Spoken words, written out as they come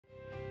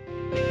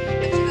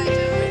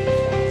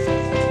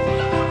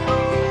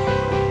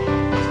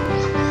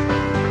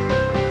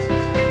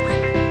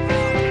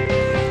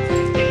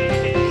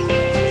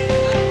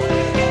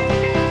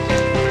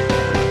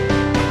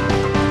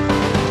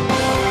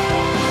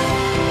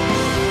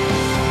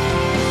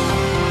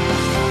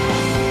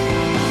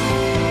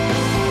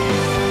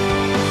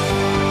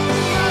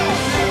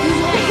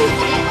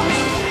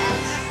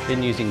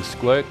using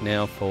Skwirk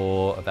now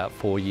for about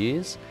 4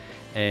 years,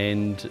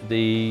 and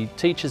the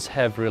teachers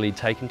have really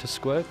taken to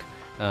Skwirk.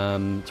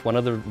 It's one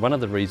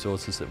of the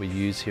resources that we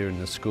use here in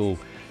the school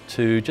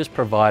to just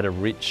provide a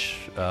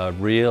rich,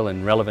 real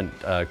and relevant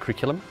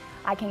curriculum.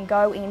 I can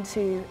go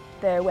into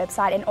the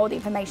website and all the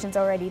information's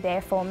already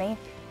there for me.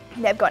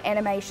 They've got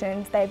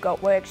animations, they've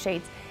got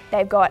worksheets,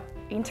 they've got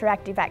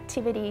interactive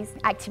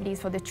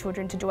activities for the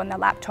children to do on their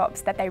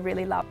laptops that they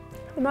really love.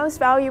 The most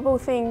valuable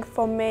thing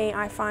for me,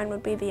 I find,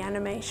 would be the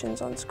animations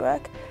on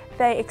Skwirk.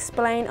 They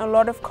explain a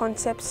lot of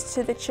concepts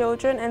to the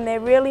children and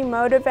they're really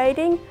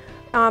motivating.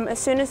 As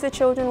soon as the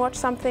children watch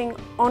something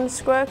on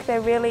Skwirk,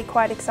 they're really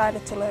quite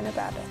excited to learn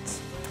about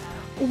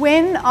it.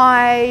 When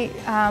I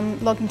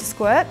log into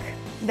Skwirk,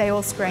 they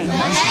all scream.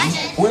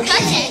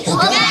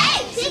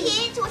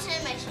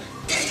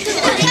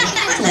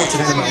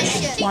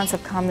 Once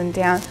I've calmed them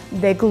down,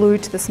 they're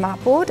glued to the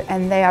smartboard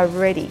and they are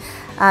ready.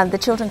 The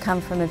children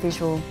come from a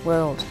visual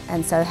world,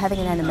 and so having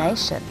an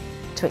animation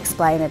to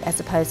explain it as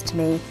opposed to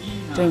me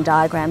doing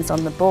diagrams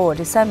on the board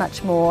is so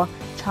much more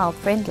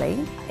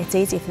child-friendly. It's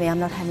easier for me, I'm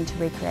not having to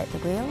recreate the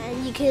wheel.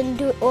 And you can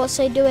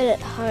also do it at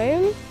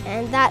home,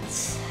 and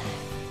that's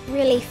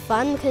really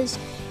fun because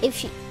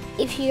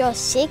if you're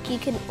sick, you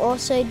can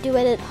also do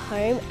it at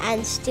home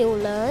and still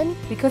learn.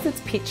 Because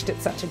it's pitched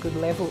at such a good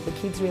level, the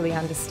kids really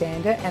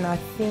understand it, and I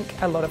think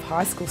a lot of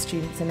high school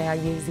students are now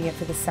using it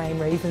for the same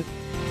reason.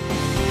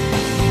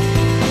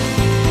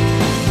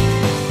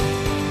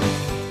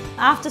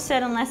 After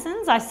certain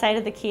lessons, I say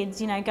to the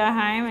kids, you know, go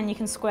home and you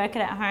can Skwirk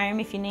it at home.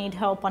 If you need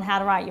help on how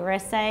to write your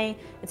essay,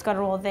 it's got it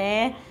all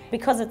there.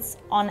 Because it's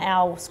on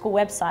our school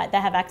website,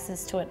 they have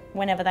access to it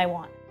whenever they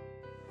want.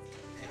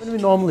 When we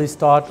normally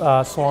start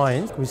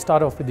science, we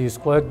start off with the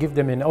Skwirk, give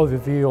them an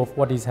overview of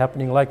what is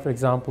happening, like for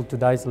example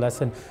today's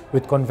lesson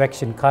with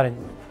convection current.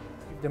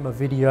 Give them a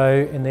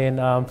video, and then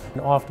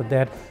after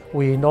that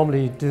we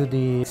normally do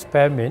the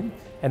experiment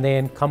and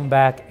then come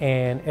back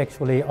and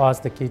actually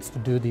ask the kids to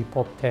do the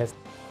pop test.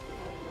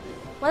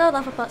 What I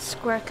love about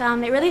Skwirk,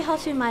 it really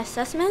helps me with my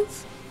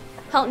assessments,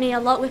 helped me a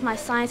lot with my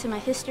science and my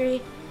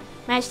history.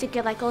 Managed to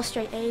get like all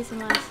straight A's in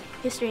my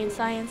history and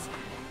science.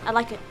 I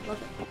like it, love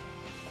it.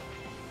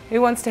 Who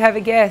wants to have a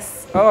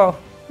guess? Oh.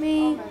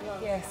 Me.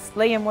 Yes.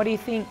 Liam, what do you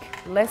think?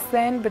 Less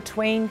than,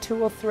 between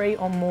 2 or 3,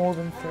 or more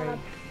than 3?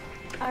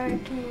 I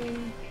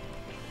reckon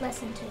less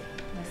than 2.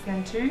 Less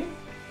than 2?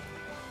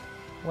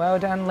 Well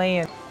done,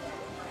 Liam.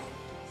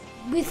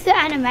 With the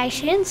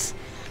animations,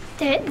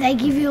 they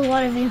give you a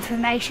lot of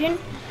information.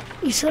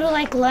 You sort of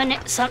like learn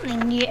something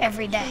new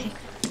every day.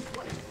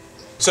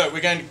 So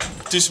we're going to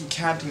do some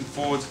counting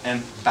forwards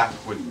and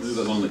backwards. Move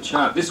along the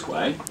chart this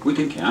way, we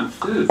can count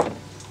further.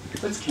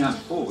 Let's count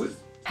forward.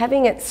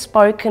 Having it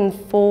spoken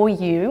for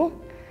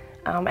you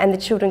and the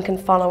children can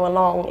follow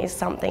along is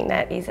something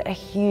that is a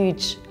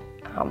huge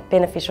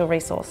beneficial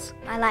resource.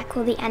 I like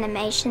all the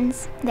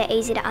animations. They're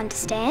easy to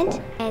understand,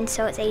 and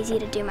so it's easy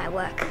to do my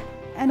work.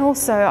 And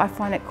also I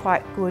find it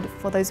quite good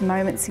for those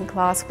moments in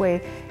class where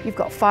you've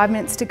got 5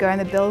 minutes to go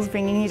and the bell's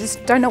ringing and you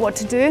just don't know what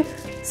to do.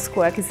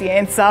 Skwirk is the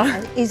answer.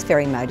 It is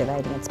very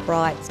motivating. It's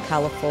bright, it's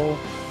colourful,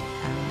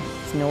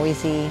 it's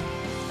noisy,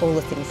 all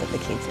the things that the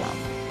kids love.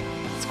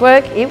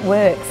 Skwirk, it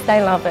works.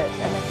 They love it.